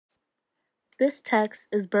This text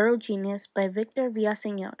is Burro Genius by Victor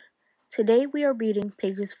Villaseñor. Today we are reading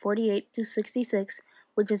pages 48 through 66,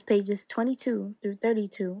 which is pages 22 through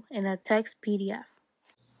 32 in a text PDF.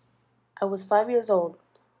 I was 5 years old.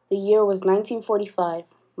 The year was 1945.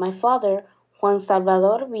 My father, Juan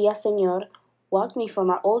Salvador Villaseñor, walked me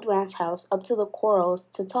from our old ranch house up to the corrals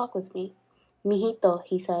to talk with me. Mijito,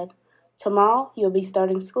 he said, tomorrow you'll be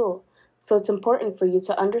starting school, so it's important for you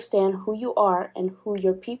to understand who you are and who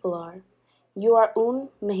your people are. You are un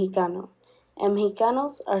Mexicano, and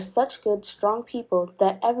Mexicanos are such good, strong people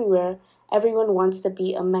that everyone wants to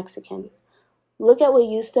be a Mexican. Look at what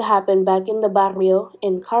used to happen back in the barrio.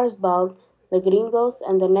 In Carlsbad, the gringos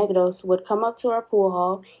and the negros would come up to our pool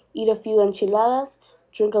hall, eat a few enchiladas,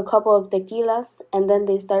 drink a couple of tequilas, and then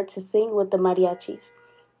they start to sing with the mariachis.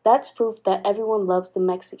 That's proof that everyone loves the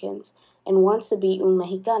Mexicans and wants to be un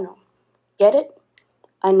Mexicano. Get it?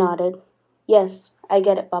 I nodded. Yes, I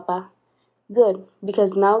get it, Papa. Good,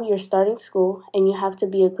 because now you're starting school and you have to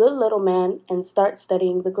be a good little man and start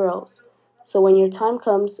studying the girls. So when your time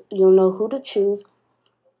comes, you'll know who to choose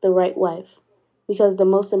the right wife. Because the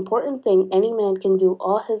most important thing any man can do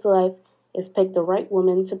all his life is pick the right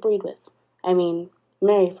woman to breed with. I mean,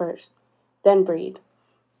 marry first, then breed.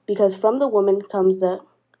 Because from the woman comes the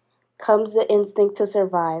instinct to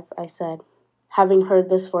survive, I said, having heard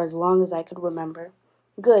this for as long as I could remember.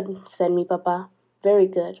 Good, said mi papa. Very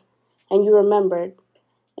good. And you remembered.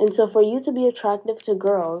 And so for you to be attractive to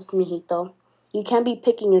girls, mijito, you can't be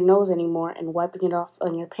picking your nose anymore and wiping it off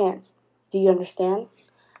on your pants. Do you understand?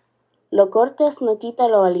 Lo cortes no quita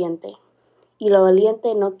lo valiente, y lo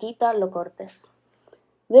valiente no quita lo cortes.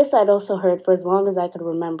 This I'd also heard for as long as I could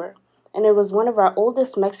remember, and it was one of our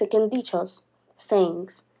oldest Mexican dichos,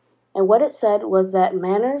 sayings. And what it said was that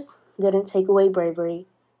manners didn't take away bravery,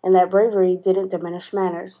 and that bravery didn't diminish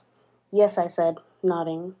manners. Yes, I said,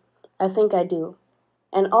 nodding. I think I do.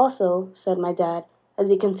 And also, said my dad, as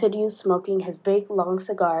he continued smoking his big, long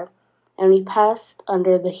cigar, and we passed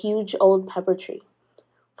under the huge old pepper tree.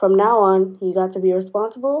 From now on, you got to be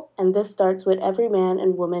responsible, and this starts with every man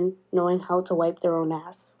and woman knowing how to wipe their own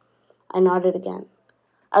ass. I nodded again.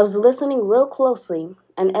 I was listening real closely,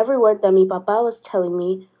 and every word that mi papa was telling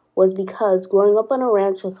me was because growing up on a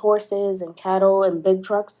ranch with horses and cattle and big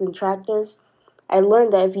trucks and tractors, I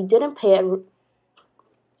learned if you didn't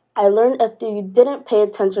pay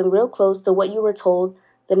attention real close to what you were told,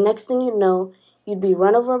 the next thing you know, you'd be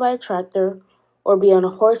run over by a tractor or be on a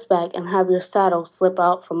horseback and have your saddle slip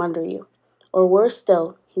out from under you. Or worse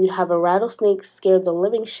still, you'd have a rattlesnake scare the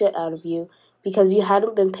living shit out of you because you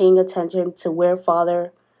hadn't been paying attention to where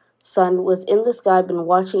father-son was in the sky been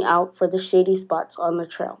watching out for the shady spots on the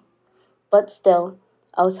trail. But still,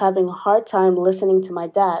 I was having a hard time listening to my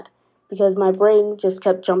dad because my brain just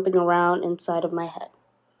kept jumping around inside of my head.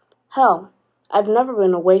 Hell, I'd never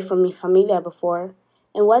been away from mi familia before,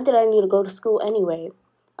 and why did I need to go to school anyway?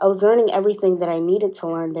 I was learning everything that I needed to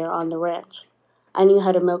learn there on the ranch. I knew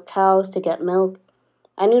how to milk cows to get milk.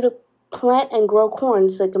 I knew to plant and grow corn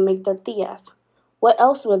so I could make tortillas. What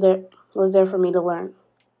else was there for me to learn?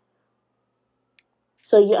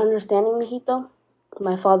 So you understanding, mijito?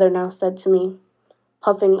 My father now said to me,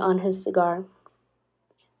 puffing on his cigar.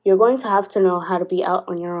 You're going to have to know how to be out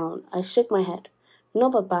on your own. I shook my head. No,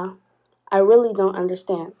 Papa, I really don't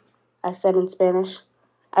understand, I said in Spanish.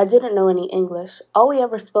 I didn't know any English. All we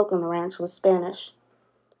ever spoke on the ranch was Spanish.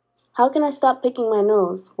 How can I stop picking my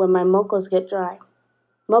nose when my mocos get dry?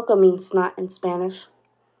 Moca means snot in Spanish.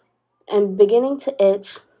 And beginning to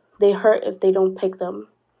itch, they hurt if they don't pick them.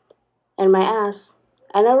 And my ass,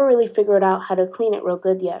 I never really figured out how to clean it real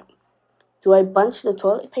good yet. Do I bunch the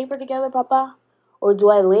toilet paper together, Papa? Or do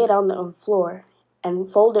I lay it on the floor and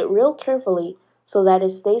fold it real carefully so that it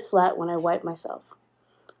stays flat when I wipe myself?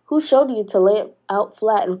 Who showed you to lay it out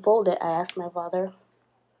flat and fold it? I asked my father.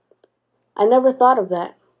 I never thought of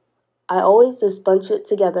that. I always just bunch it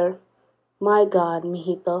together. My God,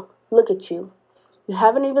 mijito, look at you. You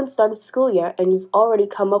haven't even started school yet, and you've already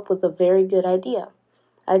come up with a very good idea.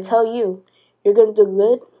 I tell you, you're going to do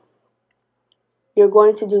good. You're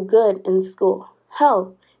going to do good in school.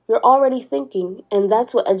 Hell, you're already thinking, and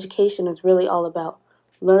that's what education is really all about,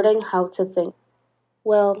 learning how to think.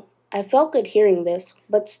 Well, I felt good hearing this,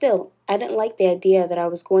 but still, I didn't like the idea that I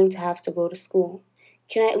was going to have to go to school.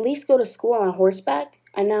 Can I at least go to school on horseback?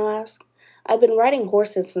 I now asked. I've been riding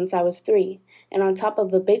horses since I was 3, and on top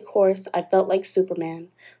of a big horse, I felt like Superman,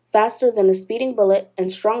 faster than a speeding bullet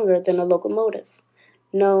and stronger than a locomotive.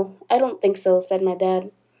 No, I don't think so, said my dad.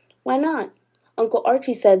 Why not? Uncle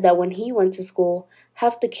Archie said that when he went to school,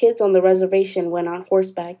 half the kids on the reservation went on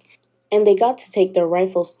horseback, And they got to take their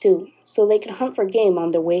rifles too, so they could hunt for game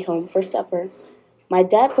on their way home for supper. My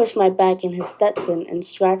dad pushed my back in his Stetson and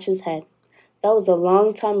scratched his head. That was a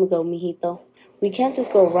long time ago, mijito. We can't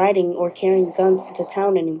just go riding or carrying guns into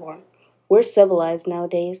town anymore. We're civilized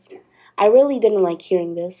nowadays. I really didn't like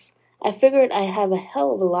hearing this. I figured I'd have a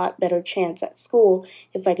hell of a lot better chance at school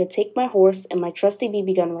if I could take my horse and my trusty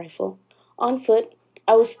BB gun rifle. On foot,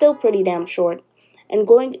 I was still pretty damn short, and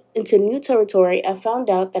going into new territory, I found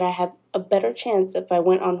out that I had a better chance if I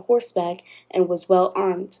went on horseback and was well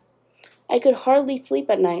armed. I could hardly sleep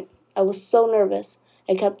at night. I was so nervous.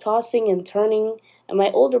 I kept tossing and turning, and my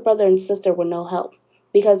older brother and sister were no help,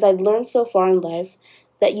 because I'd learned so far in life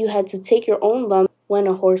that you had to take your own lump when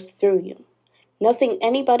a horse threw you. Nothing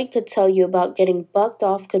anybody could tell you about getting bucked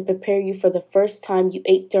off could prepare you for the first time you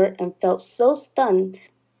ate dirt and felt so stunned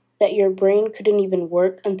that your brain couldn't even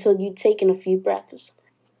work until you'd taken a few breaths.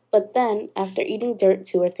 But then, after eating dirt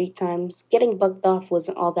 2 or 3 times, getting bucked off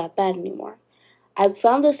wasn't all that bad anymore. I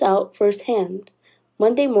found this out firsthand.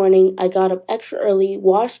 Monday morning, I got up extra early,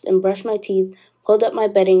 washed and brushed my teeth, pulled up my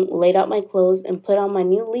bedding, laid out my clothes, and put on my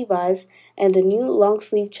new Levi's and the new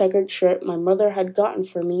long-sleeve checkered shirt my mother had gotten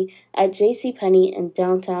for me at JCPenney in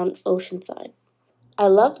downtown Oceanside. I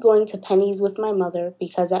loved going to Penny's with my mother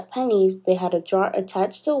because at Penny's they had a jar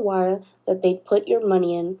attached to a wire that they'd put your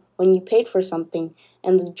money in when you paid for something,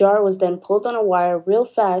 and the jar was then pulled on a wire real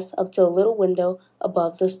fast up to a little window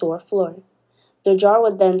above the store floor. The jar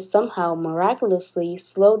would then somehow miraculously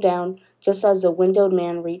slow down just as the windowed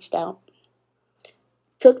man reached out.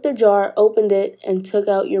 Took the jar, opened it, and took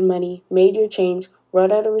out your money, made your change,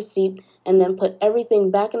 wrote out a receipt, and then put everything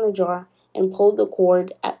back in the jar and pulled the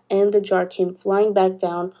cord, and the jar came flying back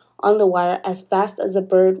down on the wire as fast as a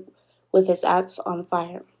bird with its axe on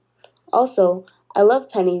fire. Also, I love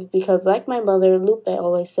pennies because, like my mother Lupe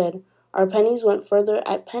always said, our pennies went further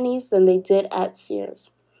at Penny's than they did at Sears.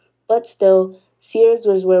 But still, Sears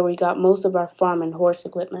was where we got most of our farm and horse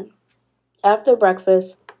equipment. After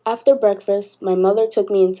breakfast, my mother took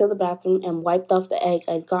me into the bathroom and wiped off the egg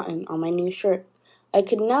I'd gotten on my new shirt. I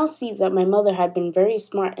could now see that my mother had been very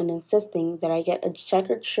smart in insisting that I get a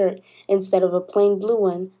checkered shirt instead of a plain blue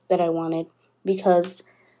one that I wanted, because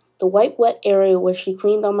the white wet area where she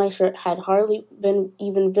cleaned on my shirt had hardly been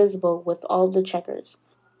even visible with all the checkers.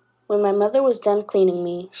 When my mother was done cleaning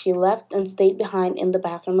me, she left and stayed behind in the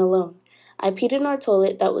bathroom alone. I peed in our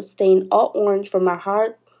toilet that was stained all orange from our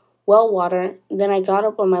hard well water. Then I got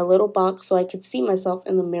up on my little box so I could see myself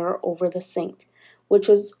in the mirror over the sink, which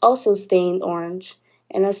was also stained orange.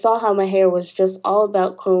 And I saw how my hair was just all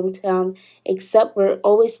about combed down, except where it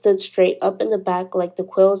always stood straight up in the back like the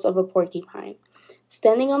quills of a porcupine.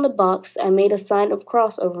 Standing on the box, I made a sign of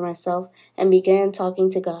cross over myself and began talking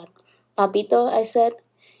to God. Papito, I said,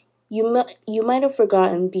 you might have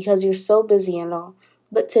forgotten because you're so busy and all,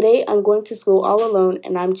 but today I'm going to school all alone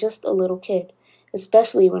and I'm just a little kid,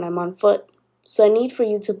 especially when I'm on foot. So I need for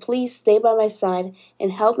you to please stay by my side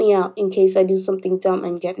and help me out in case I do something dumb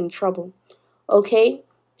and get in trouble. Okay?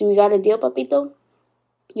 Do we got a deal, Papito?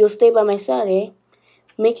 You'll stay by my side, eh?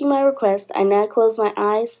 Making my request, I now closed my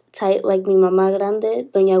eyes tight like mi mamá grande,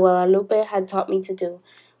 Doña Guadalupe, had taught me to do,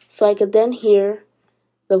 so I could then hear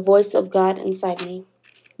the voice of God inside me.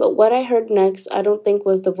 But what I heard next I don't think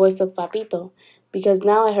was the voice of Papito, because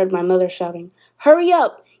now I heard my mother shouting, "Hurry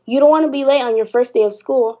up! You don't want to be late on your first day of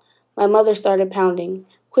school." My mother started pounding.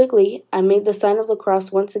 Quickly, I made the sign of the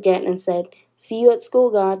cross once again and said, "See you at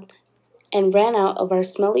school, God," and ran out of our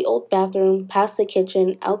smelly old bathroom, past the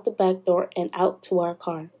kitchen, out the back door, and out to our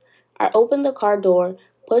car. I opened the car door,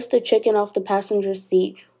 pushed the chicken off the passenger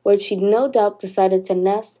seat, where she'd no doubt decided to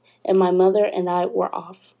nest, and my mother and I were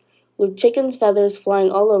off. With chicken's feathers flying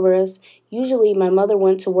all over us, usually my mother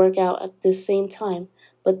went to work out at this same time,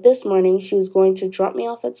 but this morning she was going to drop me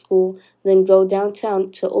off at school, then go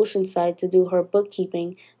downtown to Oceanside to do her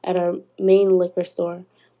bookkeeping at our main liquor store,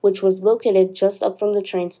 which was located just up from the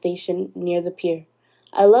train station near the pier.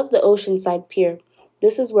 I love the Oceanside Pier.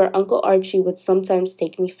 This is where Uncle Archie would sometimes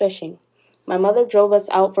take me fishing. My mother drove us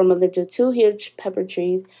out from under the 2 huge pepper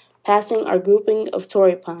trees, passing our grouping of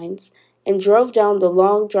Torrey pines, and drove down the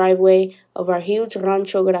long driveway of our huge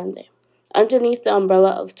Rancho Grande. Underneath the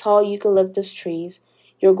umbrella of tall eucalyptus trees.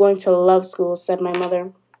 "You're going to love school," said my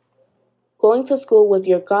mother. Going to school with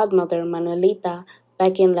your godmother, Manuelita,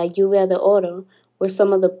 back in La Lluvia de Oro, were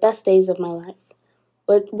some of the best days of my life.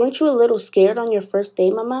 But weren't you a little scared on your first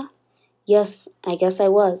day, Mama? Yes, I guess I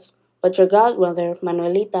was. But your godmother,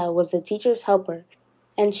 Manuelita, was the teacher's helper,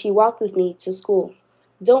 and she walked with me to school.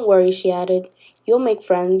 Don't worry, she added. You'll make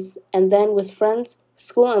friends, and then with friends,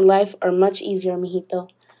 school and life are much easier, mijito.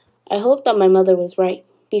 I hoped that my mother was right,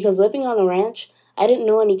 because living on a ranch, I didn't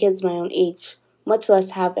know any kids my own age, much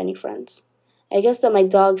less have any friends. I guess that my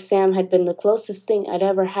dog Sam had been the closest thing I'd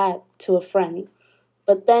ever had to a friend.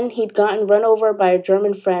 But then he'd gotten run over by our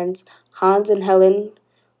German friends, Hans and Helen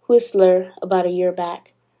Whistler, about a year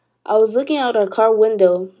back. I was looking out our car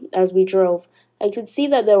window as we drove. I could see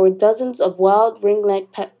that there were dozens of wild ringneck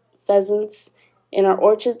pheasants in our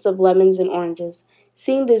orchards of lemons and oranges.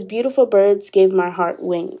 Seeing these beautiful birds gave my heart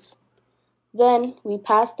wings. Then we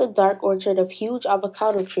passed a dark orchard of huge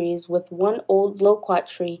avocado trees with one old loquat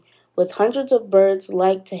tree with hundreds of birds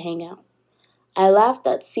like to hang out. I laughed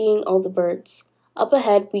at seeing all the birds. Up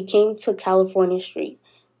ahead, we came to California Street.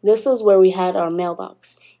 This was where we had our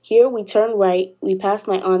mailbox. Here we turned right. We passed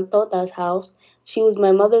my Aunt Tota's house. She was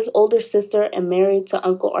my mother's older sister and married to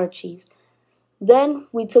Uncle Archie's. Then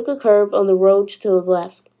we took a curve on the road to the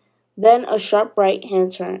left. Then a sharp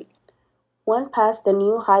right-hand turn. Went past the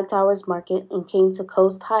new High Towers Market and came to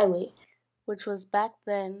Coast Highway, which was back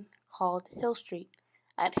then called Hill Street.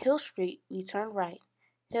 At Hill Street, we turned right.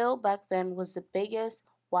 Hill back then was the biggest,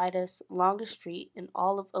 widest, longest street in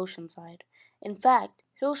all of Oceanside. In fact,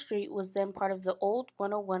 Hill Street was then part of the old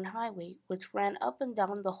 101 highway, which ran up and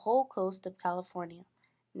down the whole coast of California.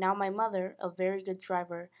 Now my mother, a very good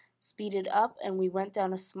driver, speeded up and we went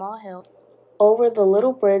down a small hill over the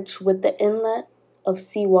little bridge with the inlet of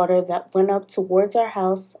seawater that went up towards our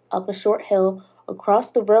house, up a short hill,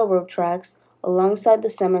 across the railroad tracks, alongside the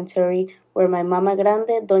cemetery where my Mama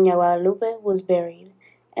Grande, Doña Guadalupe, was buried,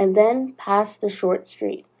 and then past the short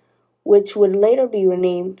street, which would later be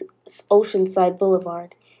renamed Oceanside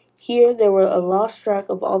Boulevard. Here there were a lost track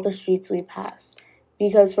of all the streets we passed,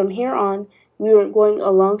 because from here on we were going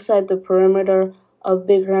alongside the perimeter of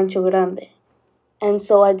Big Rancho Grande, and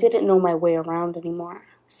so I didn't know my way around anymore.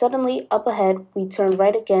 Suddenly, up ahead, we turned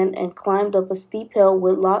right again and climbed up a steep hill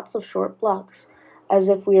with lots of short blocks, as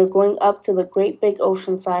if we were going up to the great big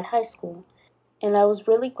Oceanside High School. And I was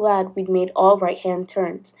really glad we'd made all right-hand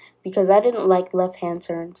turns, because I didn't like left-hand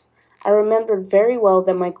turns. I remembered very well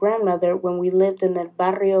that my grandmother, when we lived in the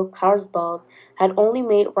Barrio Carlsbad, had only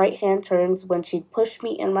made right-hand turns when she'd pushed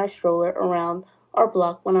me and my stroller around our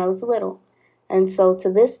block when I was little. And so, to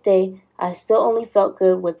this day, I still only felt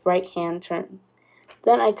good with right-hand turns.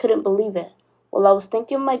 Then I couldn't believe it. While I was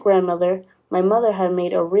thinking of my grandmother, my mother had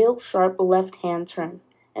made a real sharp left-hand turn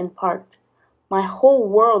and parked. My whole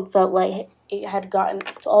world felt like it had gotten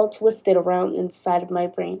all twisted around inside of my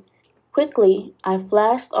brain. Quickly, I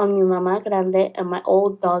flashed on mi Mama Grande and my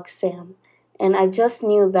old dog Sam, and I just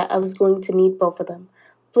knew that I was going to need both of them,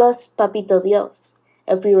 plus Papito Dios,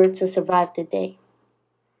 if we were to survive the day.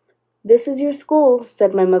 "This is your school,"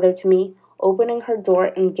 said my mother to me, opening her door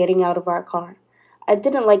and getting out of our car. I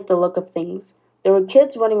didn't like the look of things. There were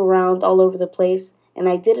kids running around all over the place, and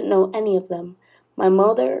I didn't know any of them. My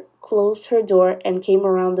mother closed her door and came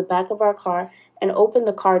around the back of our car and opened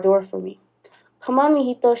the car door for me. "Come on,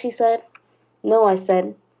 mijito," she said. "No," I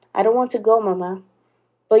said. "I don't want to go, Mama."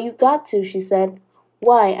 "But you got to," she said.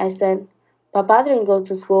 "Why?" I said. "Papa didn't go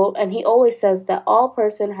to school, and he always says that all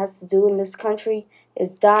person has to do in this country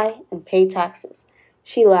is die and pay taxes."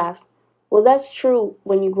 She laughed. "Well, that's true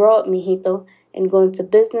when you grow up, mijito, and go into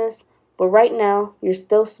business, but right now you're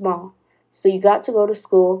still small, so you got to go to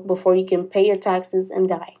school before you can pay your taxes and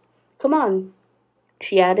die. Come on,"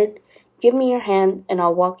 she added. "Give me your hand and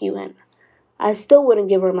I'll walk you in." I still wouldn't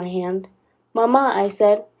give her my hand. "Mama," I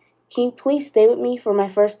said, "can you please stay with me for my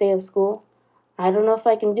first day of school?" "I don't know if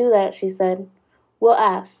I can do that," she said. "We'll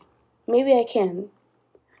ask. Maybe I can.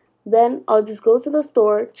 Then I'll just go to the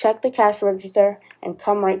store, check the cash register, and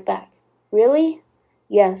come right back." "Really?"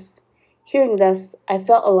 "Yes." Hearing this, I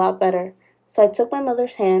felt a lot better, so I took my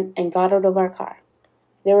mother's hand and got out of our car.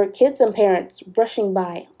 There were kids and parents rushing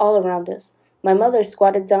by all around us. My mother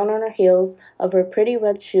squatted down on her heels of her pretty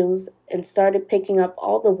red shoes and started picking up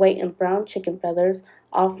all the white and brown chicken feathers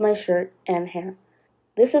off my shirt and hair.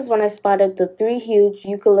 This is when I spotted the 3 huge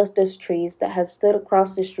eucalyptus trees that had stood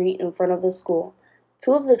across the street in front of the school.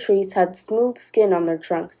 2 of the trees had smooth skin on their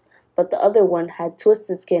trunks, but the other one had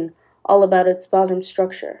twisted skin all about its bottom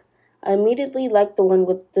structure. I immediately liked the one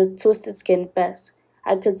with the twisted skin best.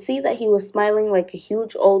 I could see that he was smiling like a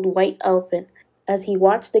huge old white elephant as he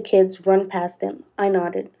watched the kids run past him. I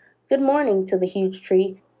nodded, "Good morning," to the huge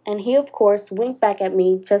tree, and he of course winked back at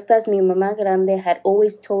me just as mi Mama Grande had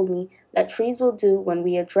always told me that trees will do when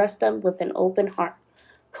we address them with an open heart.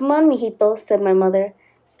 "Come on, mijito," said my mother,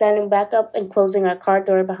 standing back up and closing our car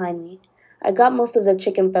door behind me. "I got most of the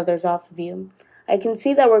chicken feathers off of you. I can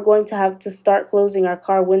see that we're going to have to start closing our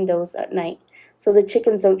car windows at night, so the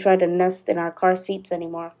chickens don't try to nest in our car seats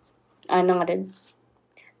anymore." I nodded.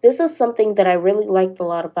 This is something that I really liked a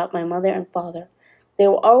lot about my mother and father. They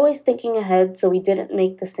were always thinking ahead so we didn't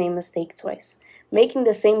make the same mistake twice. Making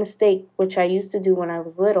the same mistake, which I used to do when I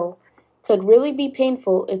was little, could really be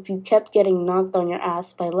painful if you kept getting knocked on your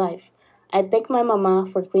ass by life. I thank my mama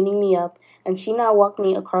for cleaning me up, and she now walked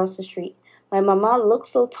me across the street. My mama looked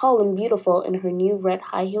so tall and beautiful in her new red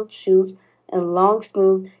high-heeled shoes and long,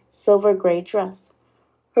 smooth, silver gray dress.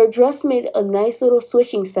 Her dress made a nice little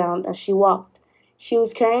swishing sound as she walked. She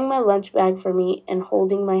was carrying my lunch bag for me and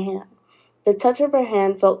holding my hand. The touch of her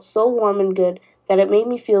hand felt so warm and good that it made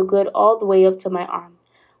me feel good all the way up to my arm.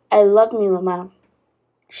 I love me, mama.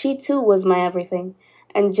 She too was my everything,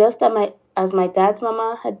 and just as my dad's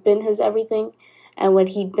mama had been his everything, and when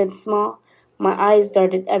he'd been small, my eyes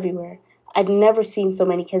darted everywhere. I'd never seen so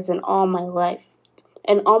many kids in all my life,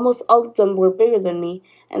 and almost all of them were bigger than me,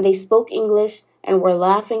 and they spoke English and were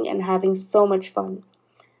laughing and having so much fun.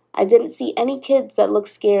 I didn't see any kids that looked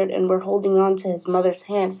scared and were holding on to his mother's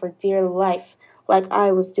hand for dear life like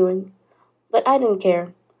I was doing. But I didn't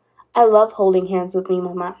care. I love holding hands with me,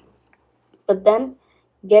 mama. But then,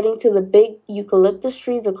 getting to the big eucalyptus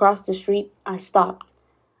trees across the street, I stopped.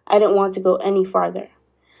 I didn't want to go any farther.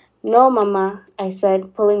 No, mama, I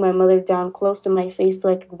said, pulling my mother down close to my face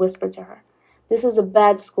so I could whisper to her. This is a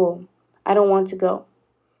bad school. I don't want to go.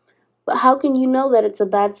 But how can you know that it's a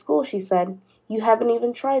bad school, she said. You haven't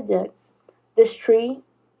even tried yet. This tree,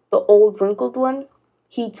 the old wrinkled one,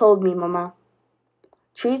 he told me, mama.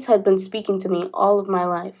 Trees had been speaking to me all of my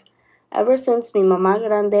life. Ever since mi mamá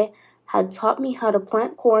grande had taught me how to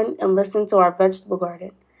plant corn and listen to our vegetable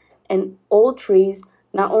garden. And old trees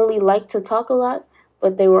not only liked to talk a lot,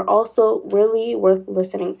 but they were also really worth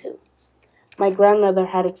listening to. My grandmother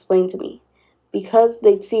had explained to me, because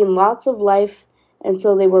they'd seen lots of life and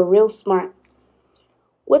so they were real smart.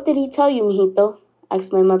 What did he tell you, mijito?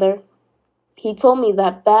 Asked my mother. He told me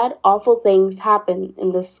that bad, awful things happen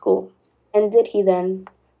in this school. And did he then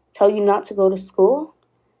tell you not to go to school?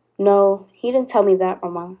 No, he didn't tell me that,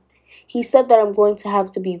 Mama. He said that I'm going to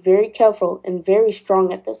have to be very careful and very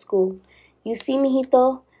strong at this school. You see,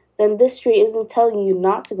 mijito? Then this tree isn't telling you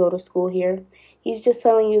not to go to school here. He's just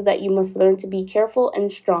telling you that you must learn to be careful and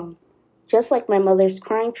strong. Just like my mother's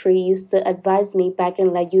crying tree used to advise me back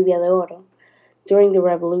in La Lluvia de Oro during the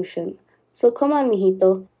revolution. So come on,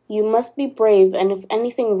 mijito. You must be brave, and if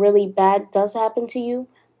anything really bad does happen to you,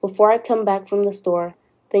 before I come back from the store,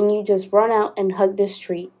 then you just run out and hug this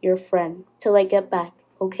tree, your friend, till I get back,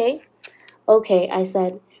 okay? Okay, I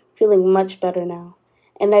said, feeling much better now.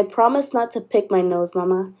 And I promise not to pick my nose,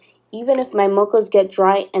 Mama, even if my mocos get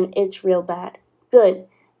dry and itch real bad. Good.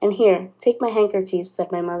 And here, take my handkerchief,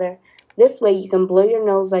 said my mother. This way you can blow your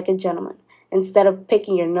nose like a gentleman, instead of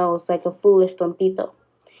picking your nose like a foolish tontito.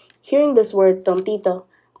 Hearing this word, tontito,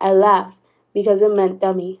 I laughed because it meant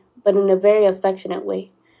dummy, but in a very affectionate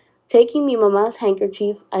way. Taking mi mama's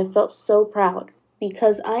handkerchief, I felt so proud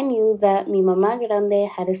because I knew that mi mamá grande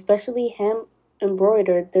had especially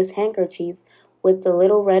hand-embroidered this handkerchief with the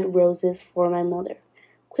little red roses for my mother.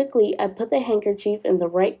 Quickly, I put the handkerchief in the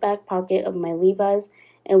right back pocket of my Levi's,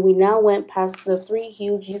 and we now went past the 3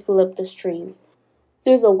 huge eucalyptus trees,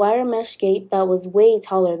 through the wire mesh gate that was way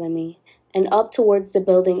taller than me, and up towards the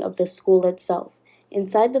building of the school itself.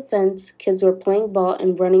 Inside the fence, kids were playing ball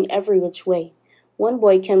and running every which way. One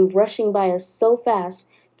boy came rushing by us so fast,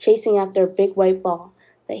 chasing after a big white ball,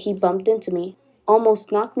 that he bumped into me,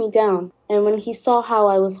 almost knocked me down, and when he saw how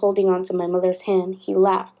I was holding on to my mother's hand, he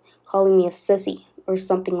laughed, calling me a sissy, or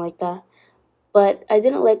something like that. But I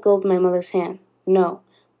didn't let go of my mother's hand. No.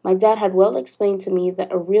 My dad had well explained to me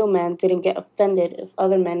that a real man didn't get offended if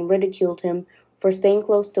other men ridiculed him for staying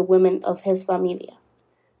close to women of his familia.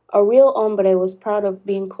 A real hombre was proud of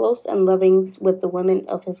being close and loving with the women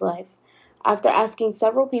of his life. After asking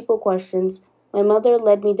several people questions, my mother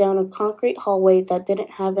led me down a concrete hallway that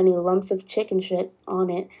didn't have any lumps of chicken shit on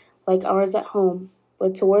it like ours at home,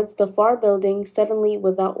 but towards the far building, suddenly,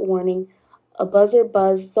 without warning, a buzzer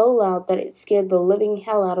buzzed so loud that it scared the living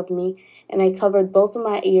hell out of me, and I covered both of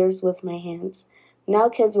my ears with my hands. Now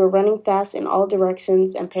kids were running fast in all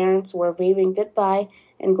directions, and parents were waving goodbye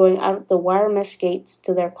and going out the wire mesh gates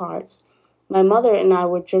to their cars. My mother and I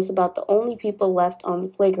were just about the only people left on the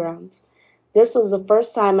playgrounds. This was the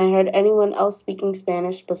first time I heard anyone else speaking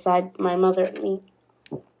Spanish besides my mother and me.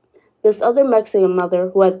 This other Mexican mother,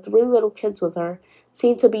 who had 3 little kids with her,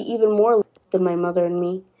 seemed to be even more lost than my mother and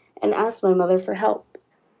me, and asked my mother for help.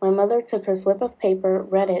 My mother took her slip of paper,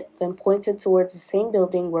 read it, then pointed towards the same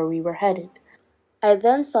building where we were headed. I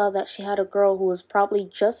then saw that she had a girl who was probably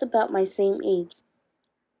just about my same age,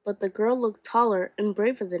 but the girl looked taller and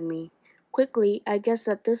braver than me. Quickly, I guessed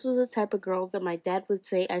that this was the type of girl that my dad would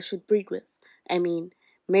say I should breed with. I mean,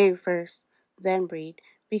 marry first, then breed.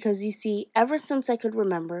 Because you see, ever since I could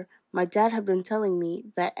remember, my dad had been telling me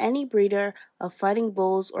that any breeder of fighting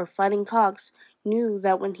bulls or fighting cocks knew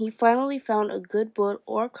that when he finally found a good bull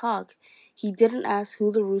or cock, he didn't ask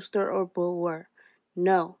who the rooster or bull were.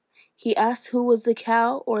 No, he asked who was the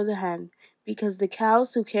cow or the hen, because the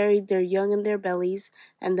cows who carried their young in their bellies,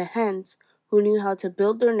 and the hens, who knew how to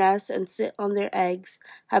build their nests and sit on their eggs,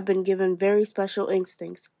 have been given very special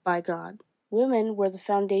instincts by God. Women were the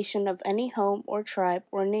foundation of any home or tribe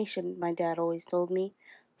or nation, my dad always told me,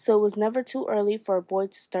 so it was never too early for a boy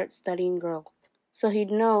to start studying girls, so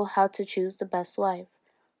he'd know how to choose the best wife.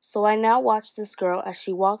 So I now watched this girl as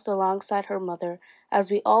she walked alongside her mother as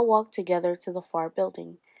we all walked together to the far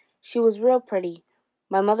building. She was real pretty.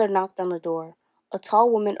 My mother knocked on the door. A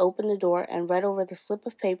tall woman opened the door and read over the slip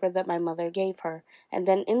of paper that my mother gave her, and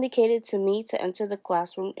then indicated to me to enter the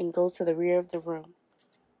classroom and go to the rear of the room.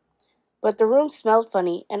 But the room smelled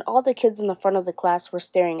funny, and all the kids in the front of the class were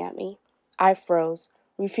staring at me. I froze,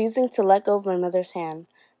 refusing to let go of my mother's hand.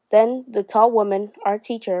 Then the tall woman, our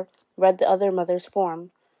teacher, read the other mother's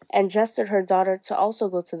form, and gestured her daughter to also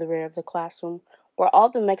go to the rear of the classroom, where all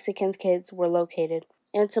the Mexican kids were located.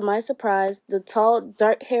 And to my surprise, the tall,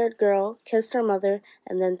 dark-haired girl kissed her mother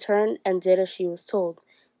and then turned and did as she was told.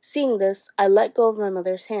 Seeing this, I let go of my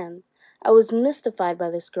mother's hand. I was mystified by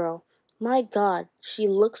this girl. My God, she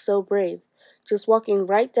looked so brave, just walking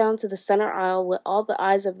right down to the center aisle with all the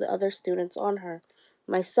eyes of the other students on her.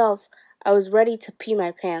 Myself, I was ready to pee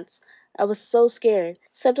my pants. I was so scared.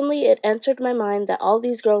 Suddenly it entered my mind that all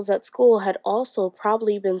these girls at school had also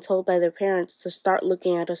probably been told by their parents to start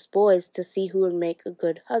looking at us boys to see who would make a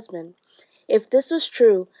good husband. If this was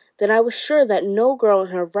true, then I was sure that no girl in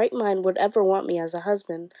her right mind would ever want me as a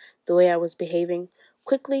husband, the way I was behaving.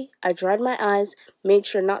 Quickly, I dried my eyes, made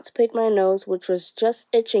sure not to pick my nose, which was just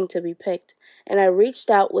itching to be picked, and I reached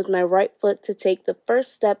out with my right foot to take the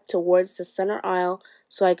first step towards the center aisle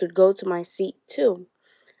so I could go to my seat, too.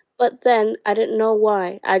 But then, I didn't know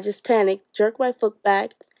why, I just panicked, jerked my foot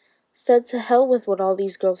back, said to hell with what all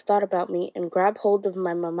these girls thought about me, and grabbed hold of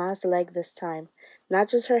my mama's leg this time, not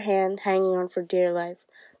just her hand hanging on for dear life.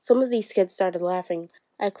 Some of these kids started laughing.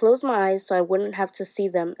 I closed my eyes so I wouldn't have to see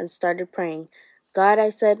them and started praying. God, I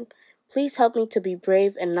said, please help me to be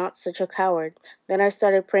brave and not such a coward. Then I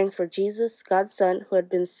started praying for Jesus, God's son, who had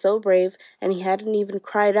been so brave, and he hadn't even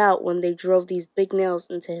cried out when they drove these big nails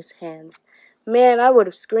into his hands. Man, I would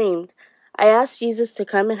have screamed. I asked Jesus to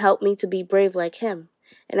come and help me to be brave like him,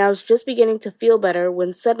 and I was just beginning to feel better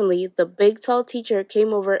when suddenly the big tall teacher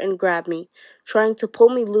came over and grabbed me, trying to pull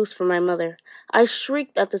me loose from my mother. I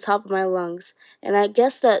shrieked at the top of my lungs, and I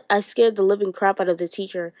guess that I scared the living crap out of the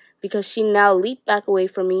teacher, because she now leaped back away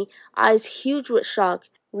from me, eyes huge with shock.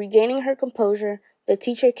 Regaining her composure, the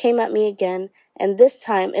teacher came at me again, and this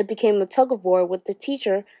time it became a tug-of-war with the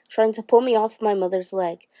teacher trying to pull me off my mother's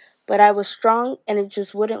leg. But I was strong, and it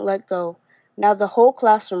just wouldn't let go. Now the whole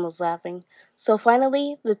classroom was laughing. So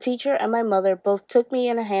finally, the teacher and my mother both took me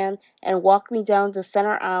in a hand and walked me down the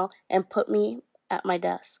center aisle and put me at my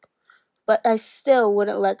desk. But I still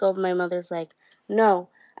wouldn't let go of my mother's leg. No,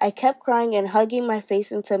 I kept crying and hugging my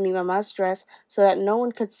face into mi mama's dress so that no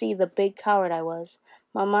one could see the big coward I was.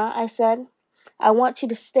 Mama, I said, I want you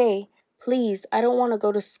to stay. Please, I don't want to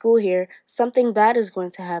go to school here. Something bad is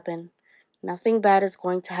going to happen. Nothing bad is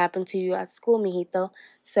going to happen to you at school, mijito,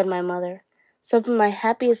 said my mother. Some of my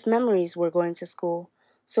happiest memories were going to school.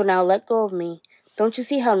 So now let go of me. Don't you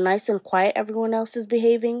see how nice and quiet everyone else is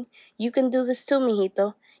behaving? You can do this too,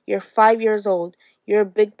 mijito. You're 5 years old. You're a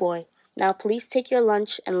big boy. Now please take your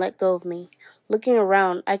lunch and let go of me. Looking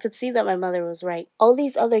around, I could see that my mother was right. All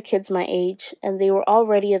these other kids my age, and they were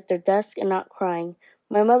already at their desk and not crying.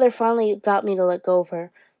 My mother finally got me to let go of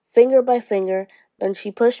her. Finger by finger, then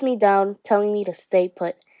she pushed me down, telling me to stay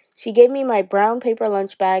put. She gave me my brown paper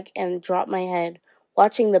lunch bag and dropped my head,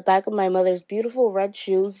 watching the back of my mother's beautiful red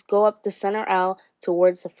shoes go up the center aisle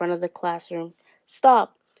towards the front of the classroom.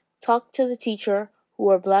 Stop! Talk to the teacher, who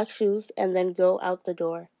wore black shoes, and then go out the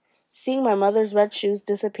door. Seeing my mother's red shoes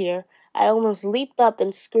disappear, I almost leaped up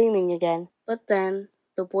and screaming again. But then,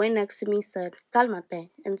 the boy next to me said, Cálmate,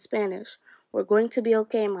 in Spanish. We're going to be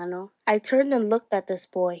okay, mano. I turned and looked at this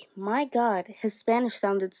boy. My God, his Spanish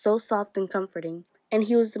sounded so soft and comforting, and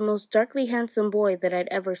he was the most darkly handsome boy that I'd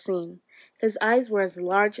ever seen. His eyes were as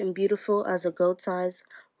large and beautiful as a goat's eyes.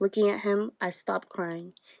 Looking at him, I stopped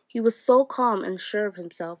crying. He was so calm and sure of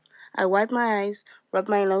himself. I wiped my eyes, rubbed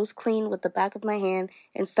my nose clean with the back of my hand,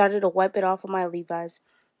 and started to wipe it off of my Levi's.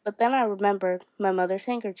 But then I remembered my mother's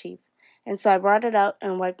handkerchief, and so I brought it out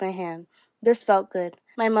and wiped my hand. This felt good.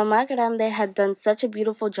 My Mama Grande had done such a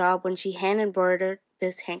beautiful job when she hand embroidered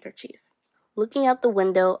this handkerchief. Looking out the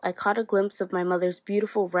window, I caught a glimpse of my mother's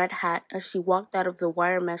beautiful red hat as she walked out of the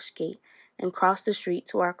wire mesh gate and crossed the street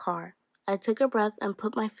to our car. I took a breath and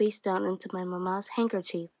put my face down into my Mama's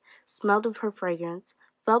handkerchief, smelled of her fragrance,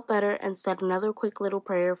 felt better, and said another quick little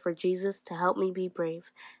prayer for Jesus to help me be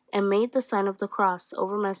brave, and made the sign of the cross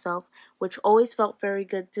over myself, which always felt very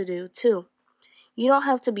good to do, too. You don't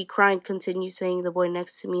have to be crying, continued saying the boy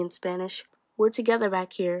next to me in Spanish. We're together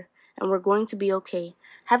back here, and we're going to be okay.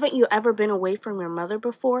 Haven't you ever been away from your mother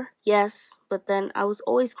before? Yes, but then I was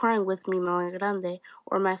always crying with mi Mama Grande,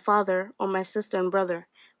 or my father, or my sister and brother.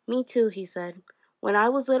 Me too, he said. When I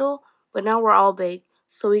was little, but now we're all big,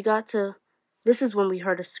 so we got to... This is when we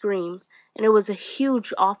heard a scream, and it was a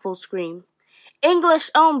huge, awful scream.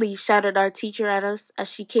 English only, shouted our teacher at us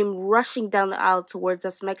as she came rushing down the aisle towards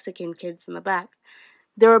us Mexican kids in the back.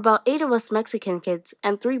 There were about 8 of us Mexican kids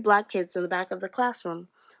and 3 black kids in the back of the classroom.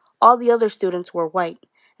 All the other students were white,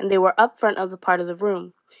 and they were up front of the part of the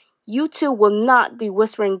room. You two will not be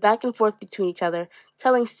whispering back and forth between each other,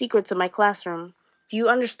 telling secrets in my classroom. Do you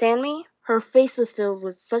understand me? Her face was filled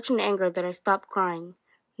with such an anger that I stopped crying.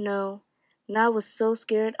 No. Now I was so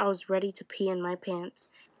scared I was ready to pee in my pants.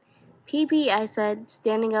 Pee, I said,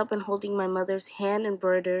 standing up and holding my mother's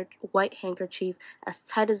hand-embroidered white handkerchief as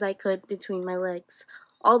tight as I could between my legs.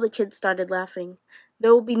 All the kids started laughing.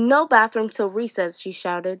 There will be no bathroom till recess, she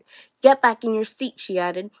shouted. Get back in your seat, she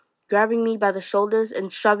added, grabbing me by the shoulders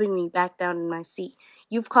and shoving me back down in my seat.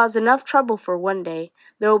 You've caused enough trouble for one day.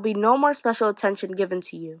 There will be no more special attention given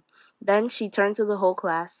to you. Then she turned to the whole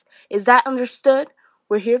class. Is that understood?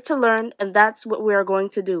 We're here to learn, and that's what we are going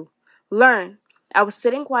to do. Learn. I was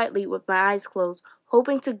sitting quietly with my eyes closed,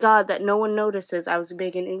 hoping to God that no one notices I was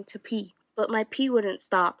beginning to pee. But my pee wouldn't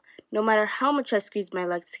stop, no matter how much I squeezed my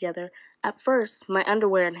legs together. At first, my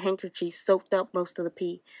underwear and handkerchief soaked up most of the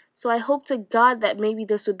pee, so I hoped to God that maybe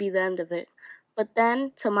this would be the end of it. But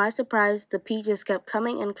then, to my surprise, the pee just kept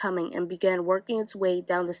coming and began working its way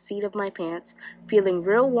down the seat of my pants, feeling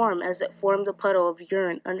real warm as it formed a puddle of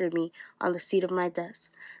urine under me on the seat of my desk.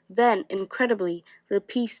 Then, incredibly, the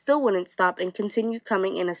pee still wouldn't stop and continued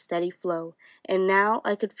coming in a steady flow, and now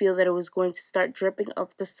I could feel that it was going to start dripping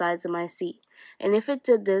off the sides of my seat. And if it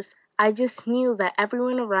did this, I just knew that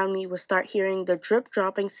everyone around me would start hearing the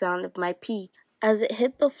drip-dropping sound of my pee as it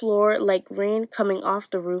hit the floor like rain coming off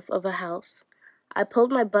the roof of a house. I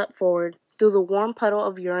pulled my butt forward through the warm puddle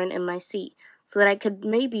of urine in my seat so that I could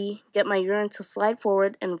maybe get my urine to slide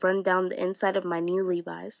forward and run down the inside of my new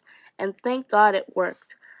Levi's, and thank God it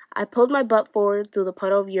worked. I pulled my butt forward through the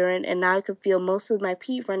puddle of urine, and now I could feel most of my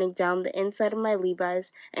pee running down the inside of my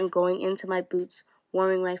Levi's and going into my boots,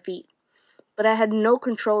 warming my feet. But I had no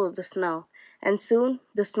control of the smell, and soon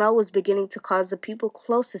the smell was beginning to cause the people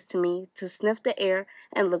closest to me to sniff the air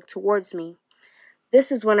and look towards me. This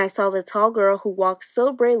is when I saw the tall girl who walked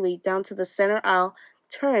so bravely down to the center aisle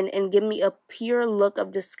turn and give me a pure look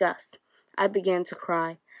of disgust. I began to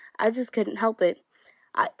cry. I just couldn't help it.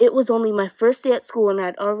 It was only my first day at school and I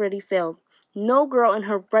had already failed. No girl in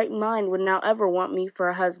her right mind would now ever want me for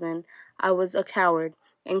a husband. I was a coward,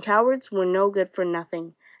 and cowards were no good for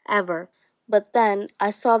nothing, ever. But then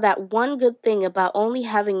I saw that one good thing about only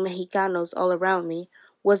having Mexicanos all around me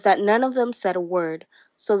was that none of them said a word,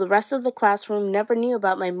 so the rest of the classroom never knew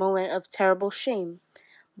about my moment of terrible shame.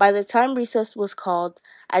 By the time recess was called,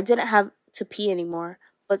 I didn't have to pee anymore,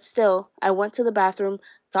 but still, I went to the bathroom,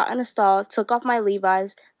 got in a stall, took off my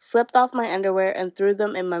Levi's, slipped off my underwear, and threw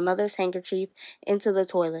them in my mother's handkerchief into the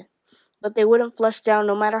toilet. But they wouldn't flush down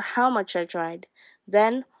no matter how much I tried.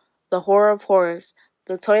 Then, the horror of horrors,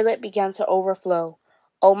 the toilet began to overflow.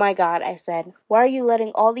 Oh my God, I said. Why are you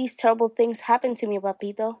letting all these terrible things happen to me,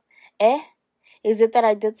 Papito? Eh? Is it that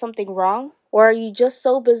I did something wrong? Or are you just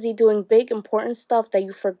so busy doing big, important stuff that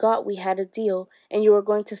you forgot we had a deal and you were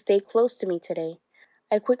going to stay close to me today?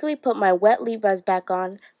 I quickly put my wet Levi's back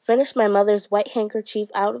on, finished my mother's white handkerchief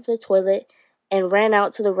out of the toilet, and ran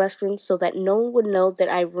out to the restroom so that no one would know that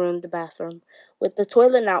I ruined the bathroom, with the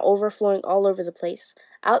toilet now overflowing all over the place.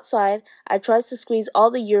 Outside, I tried to squeeze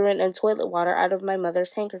all the urine and toilet water out of my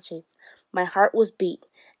mother's handkerchief. My heart was beating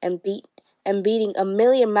a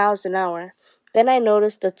million miles an hour. Then I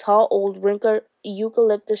noticed the tall old wrinkled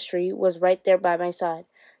eucalyptus tree was right there by my side,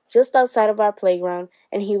 just outside of our playground,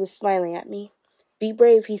 and he was smiling at me. Be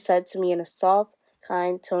brave, he said to me in a soft,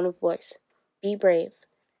 kind tone of voice. Be brave.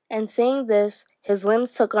 And saying this, his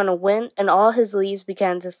limbs took on a wind and all his leaves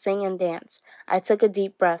began to sing and dance. I took a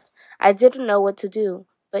deep breath. I didn't know what to do.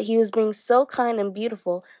 but he was being so kind and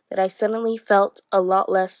beautiful that I suddenly felt a lot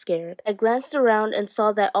less scared. I glanced around and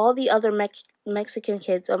saw that all the other Mexican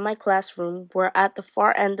kids of my classroom were at the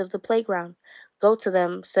far end of the playground. Go to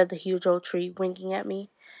them, said the huge old tree, winking at me.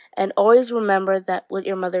 And always remember that what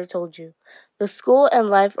your mother told you. The school and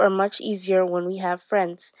life are much easier when we have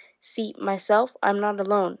friends. See, myself, I'm not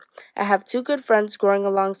alone. I have two good friends growing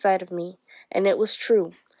alongside of me. And it was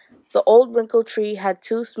true. The old wrinkled tree had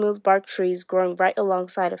two smooth barked trees growing right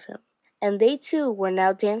alongside of him. And they too were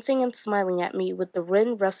now dancing and smiling at me with the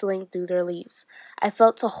wind rustling through their leaves. I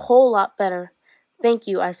felt a whole lot better. Thank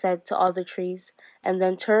you, I said to all the trees, and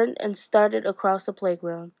then turned and started across the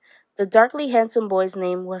playground. The darkly handsome boy's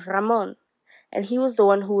name was Ramon, and he was the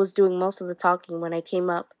one who was doing most of the talking when I came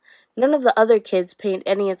up. None of the other kids paid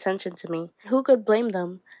any attention to me. Who could blame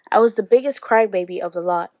them? I was the biggest crybaby of the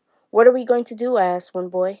lot. What are we going to do? I asked one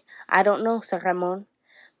boy. I don't know, said Ramon.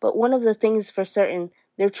 But one of the things for certain,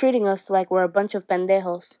 they're treating us like we're a bunch of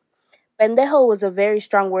pendejos. Pendejo was a very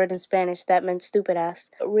strong word in Spanish that meant stupid ass,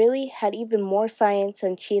 but really had even more science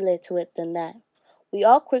and chile to it than that. We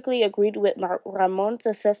all quickly agreed with Ramon's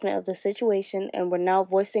assessment of the situation and were now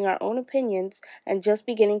voicing our own opinions and just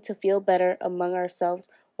beginning to feel better among ourselves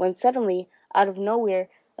when suddenly, out of nowhere,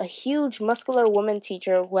 a huge muscular woman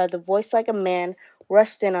teacher who had the voice like a man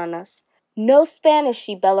rushed in on us. No Spanish,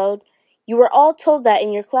 she bellowed. You were all told that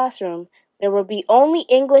in your classroom. There will be only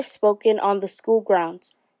English spoken on the school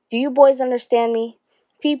grounds. Do you boys understand me?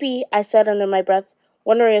 Pee-pee, I said under my breath,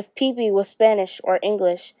 wondering if pee-pee was Spanish or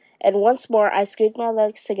English, and once more I squeaked my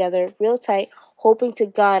legs together real tight, hoping to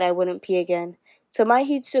God I wouldn't pee again. To my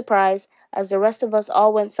huge surprise, as the rest of us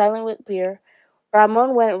all went silent with fear,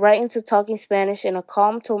 Ramon went right into talking Spanish in a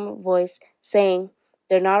calm tone of voice, saying,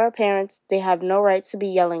 they're not our parents, they have no right to be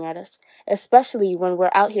yelling at us, especially when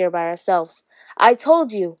we're out here by ourselves. I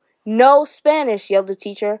told you! No Spanish, yelled the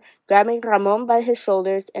teacher, grabbing Ramon by his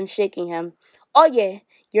shoulders and shaking him. Oye,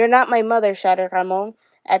 you're not my mother, shouted Ramon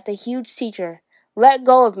at the huge teacher. Let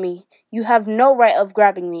go of me. You have no right of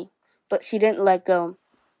grabbing me. But she didn't let go.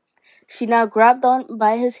 She now grabbed on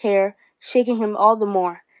by his hair, shaking him all the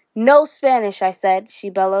more. No Spanish, I said,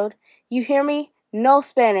 she bellowed. You hear me? No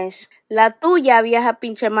Spanish. La tuya, vieja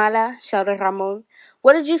pinche mala, shouted Ramon.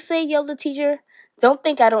 What did you say? Yelled the teacher. Don't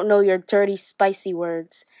think I don't know your dirty, spicy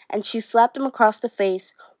words. And she slapped him across the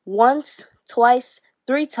face, once, twice,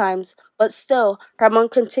 3 times, but still, Ramon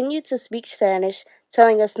continued to speak Spanish,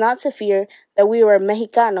 telling us not to fear, that we were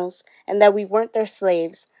Mexicanos, and that we weren't their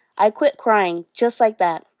slaves. I quit crying, just like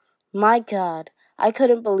that. My God, I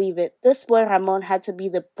couldn't believe it. This boy Ramon had to be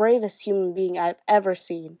the bravest human being I've ever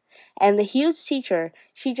seen. And the huge teacher,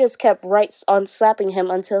 she just kept right on slapping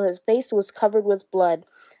him until his face was covered with blood.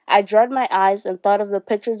 I dried my eyes and thought of the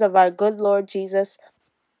pictures of our good Lord Jesus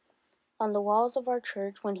on the walls of our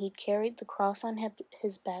church when he'd carried the cross on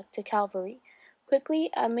his back to Calvary.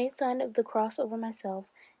 Quickly, I made sign of the cross over myself,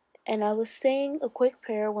 and I was saying a quick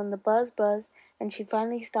prayer when the buzz buzzed and she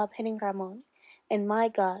finally stopped hitting Ramon. And my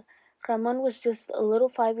God, Ramon was just a little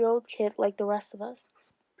 5-year-old kid like the rest of us.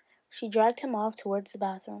 She dragged him off towards the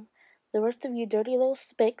bathroom. The rest of you dirty little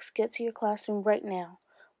spicks get to your classroom right now,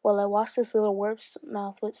 while I wash this little warp's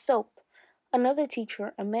mouth with soap. Another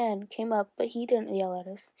teacher, a man, came up, but he didn't yell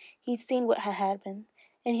at us. He'd seen what had happened,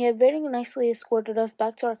 and he had very nicely escorted us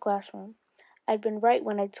back to our classroom. I'd been right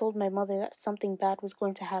when I told my mother that something bad was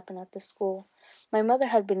going to happen at the school. My mother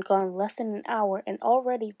had been gone less than an hour, and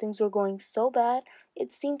already things were going so bad,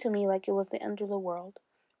 it seemed to me like it was the end of the world.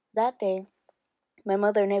 That day, my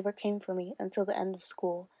mother never came for me until the end of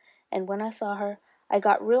school, and when I saw her, I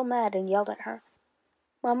got real mad and yelled at her.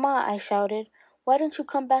 Mama, I shouted, why didn't you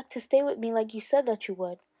come back to stay with me like you said that you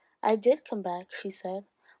would? I did come back, she said,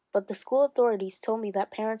 but the school authorities told me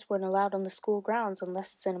that parents weren't allowed on the school grounds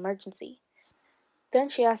unless it's an emergency. Then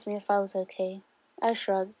she asked me if I was okay. I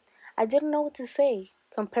shrugged. I didn't know what to say.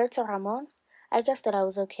 Compared to Ramon, I guessed that I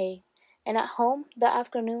was okay. And at home, that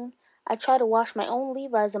afternoon, I tried to wash my own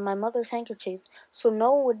Levi's in my mother's handkerchief so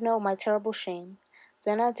no one would know my terrible shame.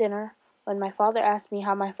 Then at dinner, when my father asked me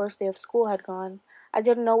how my first day of school had gone, I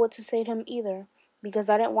didn't know what to say to him either, because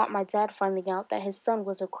I didn't want my dad finding out that his son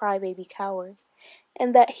was a crybaby coward,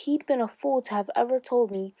 and that he'd been a fool to have ever told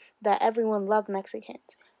me that everyone loved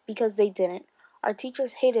Mexicans, because they didn't. Our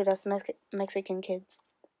teachers hated us Mexican kids.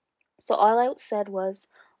 So all I said was,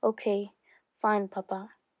 okay, fine,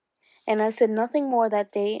 Papa. And I said nothing more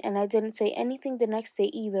that day, and I didn't say anything the next day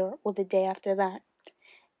either, or the day after that.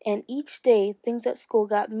 And each day, things at school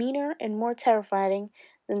got meaner and more terrifying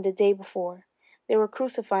than the day before. They were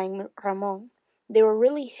crucifying Ramon. They were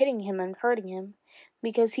really hitting him and hurting him,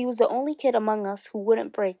 because he was the only kid among us who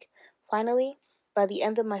wouldn't break. Finally, By the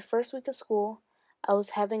end of my first week of school, I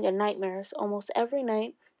was having a nightmares almost every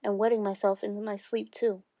night and wetting myself in my sleep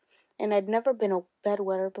too. And I'd never been a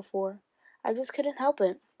bedwetter before. I just couldn't help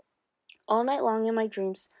it. All night long in my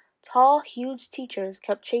dreams, tall, huge teachers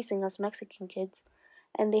kept chasing us Mexican kids,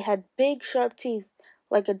 and they had big, sharp teeth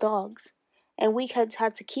like a dog's. And we kids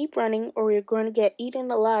had to keep running or we were going to get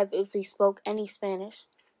eaten alive if we spoke any Spanish.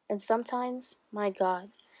 And sometimes, my God,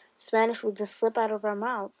 Spanish would just slip out of our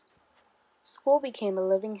mouths. School became a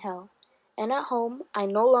living hell. And at home, I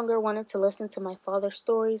no longer wanted to listen to my father's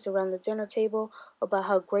stories around the dinner table about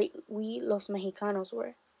how great we, los Mexicanos,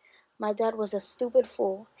 were. My dad was a stupid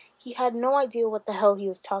fool. He had no idea what the hell he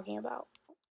was talking about.